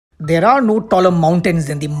There are no taller mountains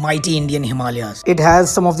than the mighty Indian Himalayas. It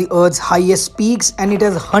has some of the Earth's highest peaks and it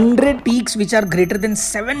has 100 peaks which are greater than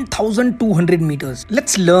 7,200 meters.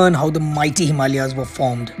 Let's learn how the mighty Himalayas were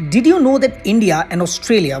formed. Did you know that India and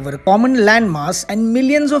Australia were a common landmass and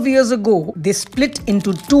millions of years ago they split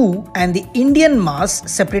into two and the Indian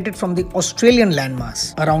mass separated from the Australian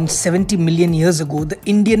landmass? Around 70 million years ago, the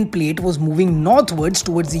Indian plate was moving northwards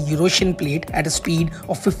towards the Eurasian plate at a speed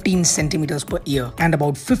of 15 centimeters per year. And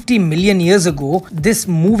about 50 million years ago, this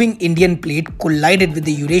moving Indian plate collided with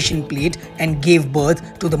the Eurasian plate and gave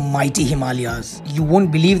birth to the mighty Himalayas. You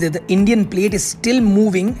won't believe that the Indian plate is still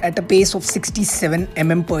moving at a pace of 67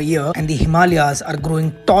 mm per year and the Himalayas are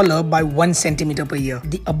growing taller by 1 centimeter per year.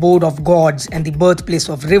 The abode of gods and the birthplace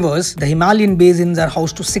of rivers, the Himalayan basins are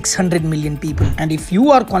housed to 600 million people. And if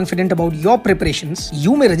you are confident about your preparations,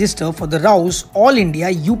 you may register for the Rouse All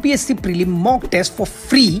India UPSC Prelim mock test for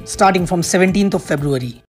free starting from 17th of February.